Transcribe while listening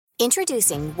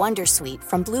Introducing Wondersuite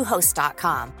from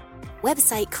Bluehost.com.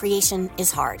 Website creation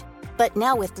is hard, but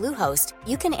now with Bluehost,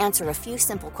 you can answer a few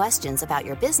simple questions about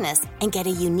your business and get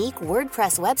a unique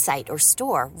WordPress website or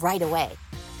store right away.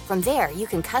 From there, you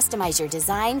can customize your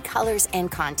design, colors,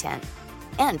 and content.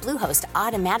 And Bluehost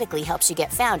automatically helps you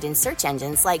get found in search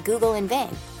engines like Google and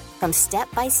Bing. From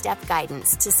step-by-step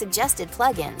guidance to suggested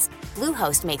plugins,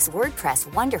 Bluehost makes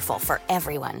WordPress wonderful for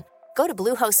everyone. Go to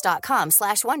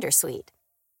bluehost.com/wondersuite.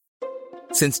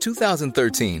 Since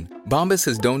 2013, Bombas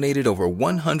has donated over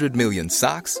 100 million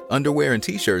socks, underwear, and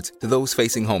T-shirts to those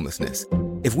facing homelessness.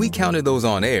 If we counted those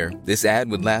on air, this ad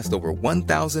would last over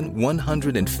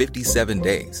 1,157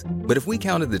 days. But if we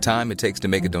counted the time it takes to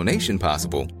make a donation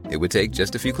possible, it would take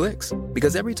just a few clicks.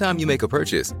 Because every time you make a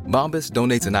purchase, Bombas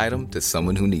donates an item to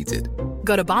someone who needs it.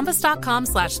 Go to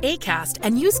bombas.com/ACAST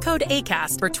and use code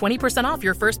ACAST for 20% off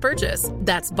your first purchase.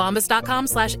 That's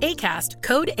bombas.com/ACAST,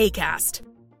 code ACAST.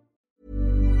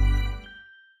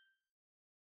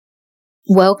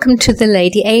 Welcome to the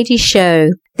Lady Adi Show.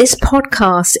 This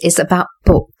podcast is about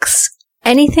books.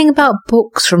 Anything about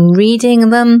books, from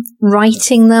reading them,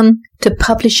 writing them, to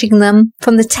publishing them,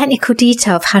 from the technical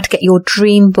detail of how to get your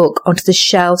dream book onto the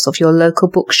shelves of your local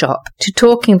bookshop, to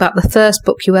talking about the first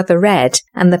book you ever read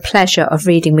and the pleasure of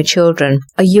reading with children.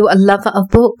 Are you a lover of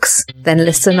books? Then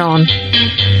listen on. Listen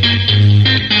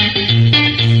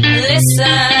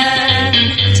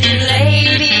to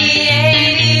Lady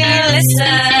Adi,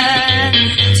 listen.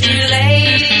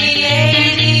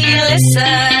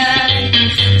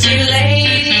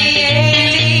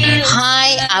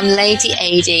 Hi, I'm Lady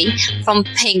Adi from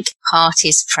Pink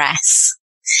Parties Press.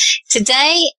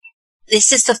 Today,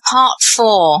 this is the part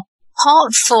four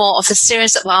of the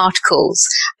series of articles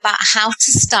about how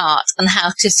to start and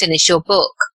how to finish your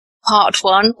book. Part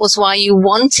 1 was why you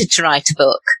wanted to write a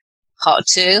book. Part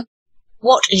 2,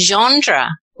 what genre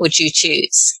would you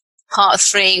choose? Part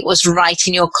 3 was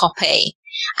writing your copy.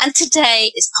 And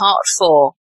today is part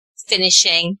 4,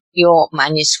 finishing your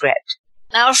manuscript.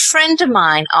 Now, a friend of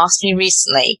mine asked me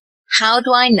recently, how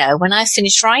do I know when I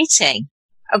finish writing?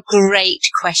 A great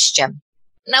question.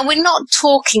 Now, we're not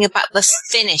talking about the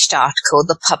finished article,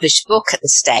 the published book at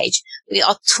this stage. We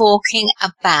are talking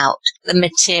about the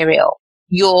material,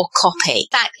 your copy.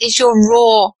 That is your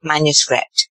raw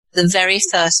manuscript, the very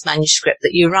first manuscript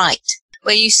that you write,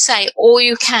 where you say all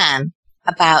you can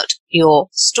about your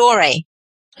story.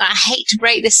 Now, I hate to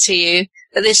break this to you,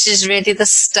 but this is really the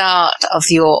start of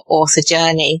your author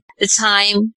journey, the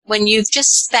time when you've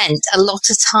just spent a lot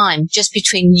of time just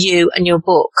between you and your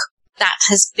book. That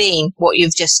has been what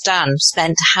you've just done,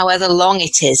 spent however long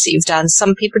it is that you've done.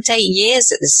 Some people take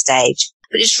years at this stage,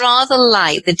 but it's rather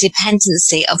like the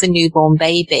dependency of a newborn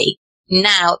baby.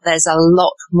 Now there's a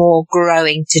lot more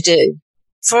growing to do.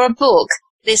 For a book,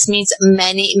 this means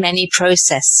many, many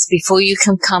processes before you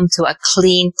can come to a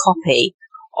clean copy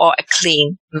or a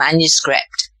clean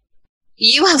manuscript.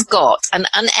 You have got an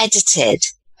unedited,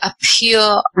 a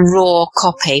pure raw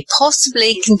copy,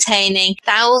 possibly containing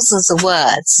thousands of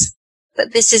words,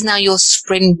 but this is now your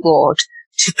springboard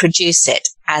to produce it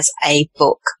as a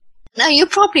book. Now, you're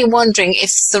probably wondering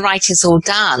if the writing's all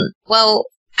done. Well,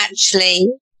 actually,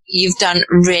 you've done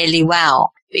really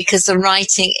well, because the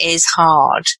writing is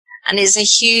hard and it's a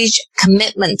huge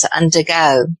commitment to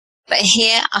undergo. But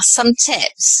here are some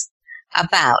tips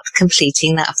about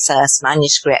completing that first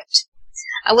manuscript.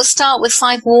 I will start with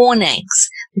 5 warnings,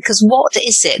 because what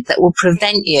is it that will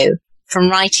prevent you from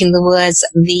writing the words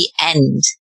 "the end"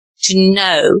 to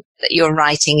know that your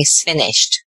writing is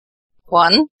finished?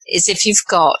 1 is if you've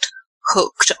got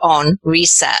hooked on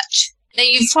research. Now,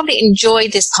 you've probably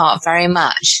enjoyed this part very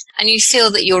much and you feel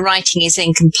that your writing is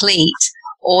incomplete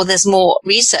or there's more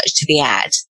research to be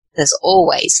had. There's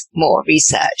always more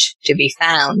research to be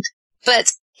found.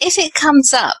 But if it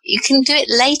comes up, you can do it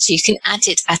later. You can add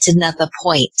it at another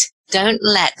point. Don't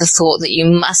let the thought that you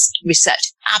must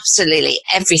research absolutely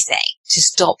everything to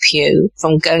stop you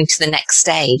from going to the next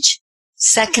stage.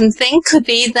 Second thing could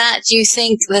be that you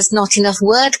think there's not enough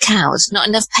word count, not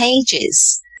enough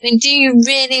pages. I mean, do you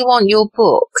really want your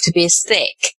book to be as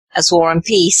thick as War and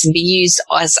Peace and be used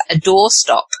as a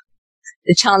doorstop?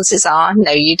 The chances are,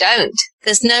 no, you don't.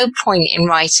 There's no point in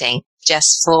writing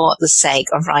just for the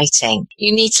sake of writing.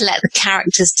 You need to let the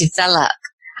characters develop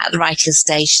at the writing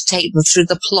stage to take them through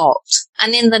the plot.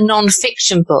 And in the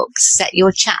non-fiction books, set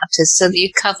your chapters so that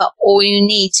you cover all you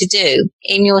need to do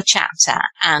in your chapter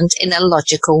and in a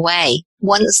logical way.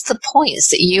 Once the points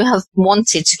that you have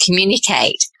wanted to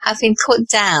communicate have been put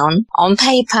down on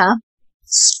paper,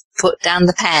 put down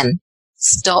the pen.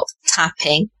 Stop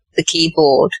tapping the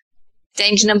keyboard.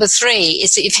 Danger number 3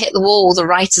 is that you've hit the wall, the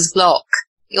writer's block.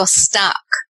 you're stuck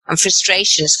and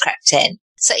frustration has crept in.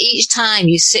 So each time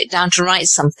you sit down to write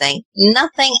something,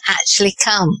 nothing actually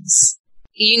comes.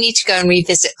 You need to go and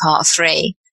revisit part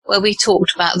 3, where we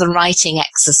talked about the writing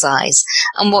exercise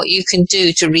and what you can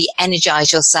do to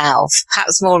re-energize yourself.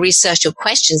 Perhaps more research or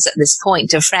questions at this point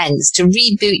to friends to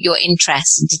reboot your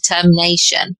interest and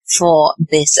determination for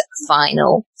this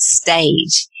final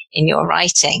stage in your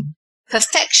writing.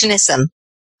 Perfectionism,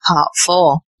 part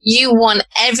 4. You want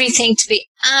everything to be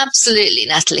absolutely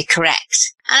and utterly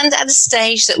correct and at a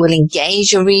stage that will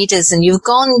engage your readers, and you've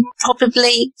gone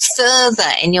probably further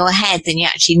in your head than you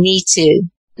actually need to.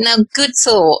 Now, good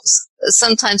thoughts,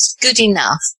 sometimes good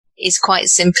enough, is quite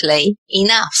simply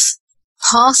enough.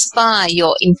 Pass by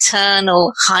your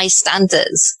internal high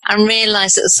standards and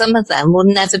realize that some of them will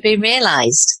never be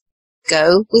realized.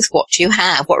 Go with what you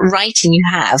have, what writing you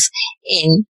have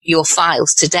in your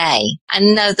files today,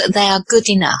 and know that they are good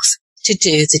enough to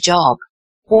do the job.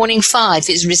 Warning 5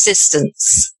 is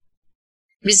resistance.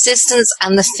 Resistance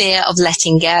and the fear of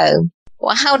letting go.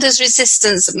 Well, how does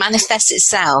resistance manifest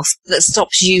itself that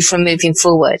stops you from moving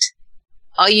forward?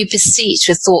 Are you besieged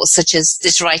with thoughts such as,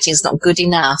 this writing is not good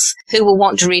enough, who will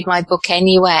want to read my book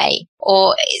anyway,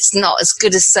 or it's not as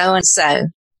good as so-and-so,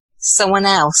 someone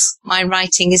else, my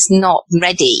writing is not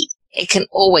ready. It can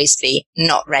always be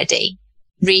not ready.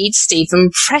 Read Stephen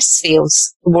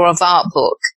Pressfield's War of Art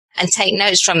book and take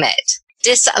notes from it.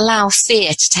 Disallow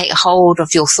fear to take hold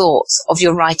of your thoughts, of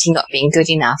your writing not being good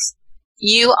enough.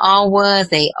 You are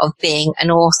worthy of being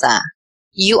an author.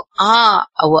 You are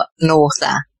an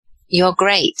author. You're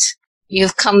great.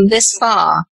 You've come this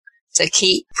far, so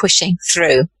keep pushing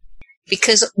through.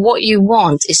 Because what you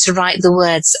want is to write the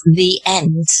words "the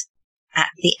end" at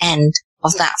the end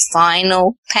of that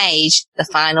final page, the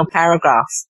final paragraph.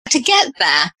 To get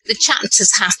there, the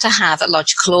chapters have to have a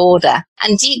logical order,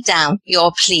 and deep down,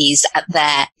 you're pleased at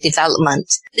their development.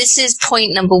 This is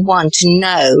point number 1, to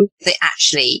know that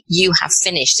actually you have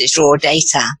finished this raw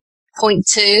data. Point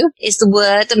 2 is the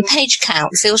word and page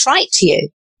count feels right to you.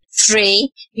 3,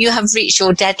 you have reached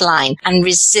your deadline and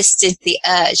resisted the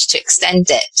urge to extend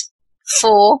it.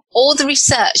 4, all the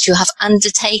research you have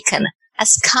undertaken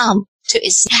has come to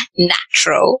its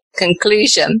natural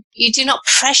conclusion. You do not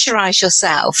pressurize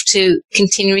yourself to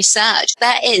continue research.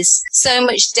 There is so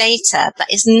much data that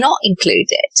is not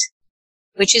included,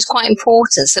 which is quite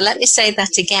important. So let me say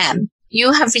that again.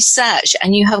 You have researched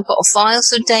and you have got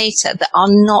files of data that are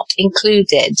not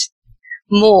included,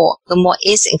 more than what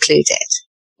is included.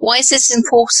 Why is this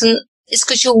important? It's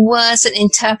because your words and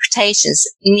interpretations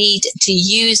need to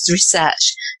use the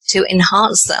research to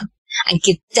enhance them and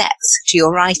give depth to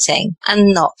your writing,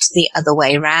 and not the other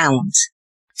way round.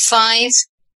 5,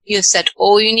 you've said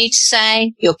all you need to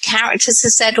say. Your characters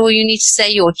have said all you need to say.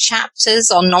 Your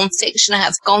chapters on non-fiction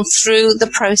have gone through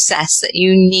the process that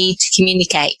you need to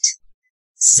communicate.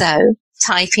 So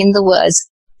type in the words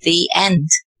 "the end."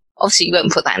 Obviously, you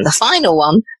won't put that in the final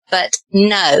one, but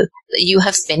know that you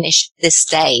have finished this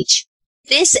stage.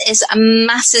 This is a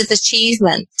massive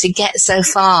achievement to get so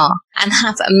far and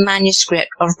have a manuscript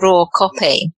of raw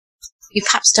copy. You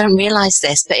perhaps don't realize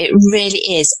this, but it really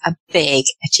is a big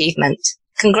achievement.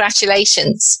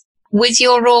 Congratulations. With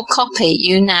your raw copy,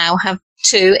 you now have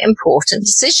 2 important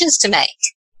decisions to make.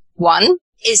 1,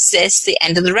 is this the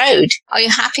end of the road? Are you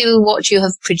happy with what you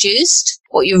have produced,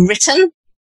 what you've written?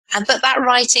 But that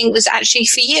writing was actually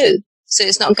for you, so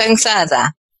it's not going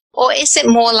further. Or is it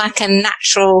more like a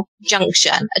natural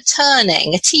junction, a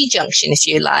turning, a T-junction, if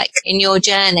you like, in your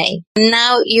journey? And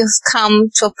now you've come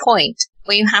to a point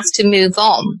where you have to move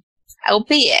on,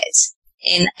 albeit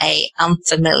in a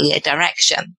unfamiliar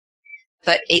direction.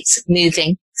 But it's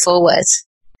moving forward.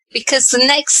 Because the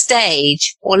next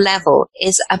stage or level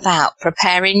is about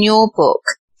preparing your book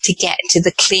to get to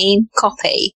the clean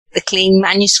copy, the clean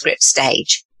manuscript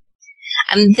stage.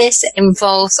 And this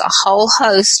involves a whole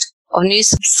host of new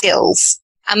skills,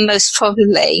 and most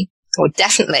probably, or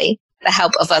definitely, the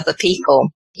help of other people.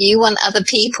 You want other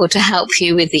people to help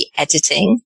you with the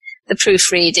editing, the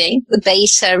proofreading, the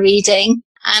beta reading,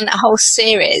 and a whole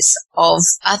series of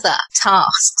other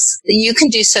tasks that you can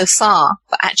do so far,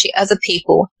 but actually other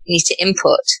people need to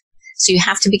input. So you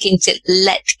have to begin to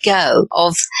let go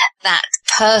of that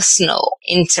personal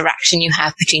interaction you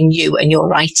have between you and your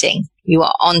writing. You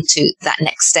are on to that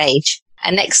next stage.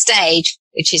 A next stage,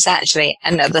 which is actually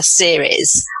another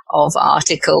series of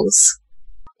articles.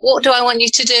 What do I want you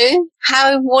to do?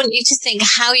 How I want you to think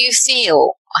how you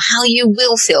feel, how you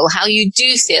will feel, how you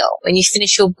do feel when you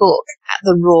finish your book at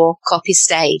the raw copy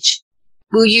stage.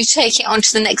 Will you take it on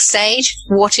to the next stage?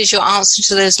 What is your answer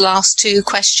to those last 2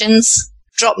 questions?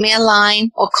 Drop me a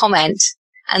line or comment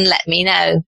and let me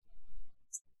know.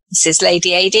 This is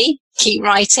Lady Adi. Keep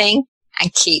writing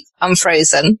and keep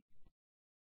unfrozen.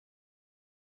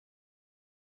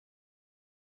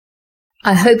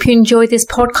 I hope you enjoyed this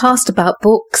podcast about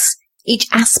books. Each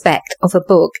aspect of a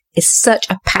book is such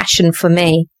a passion for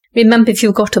me. Remember, if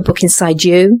you've got a book inside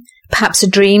you, perhaps a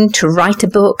dream to write a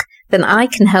book, then I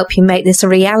can help you make this a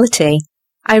reality.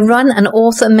 I run an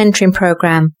author mentoring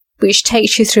program, which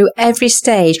takes you through every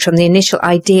stage from the initial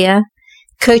idea,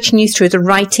 coaching you through the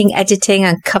writing, editing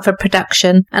and cover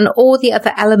production and all the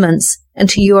other elements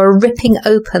until you are ripping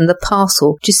open the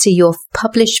parcel to see your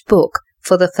published book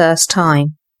for the first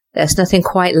time. There's nothing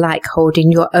quite like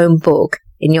holding your own book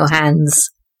in your hands.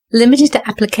 Limited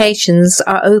applications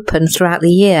are open throughout the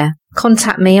year.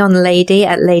 Contact me on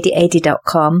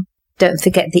lady@ladyadi.com. Don't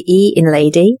forget the E in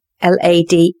lady,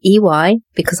 Ladey,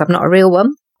 because I'm not a real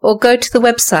one. Or go to the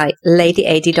website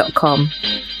ladyadi.com.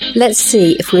 Let's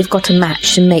see if we've got a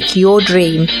match to make your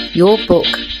dream, your book,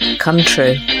 come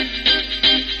true.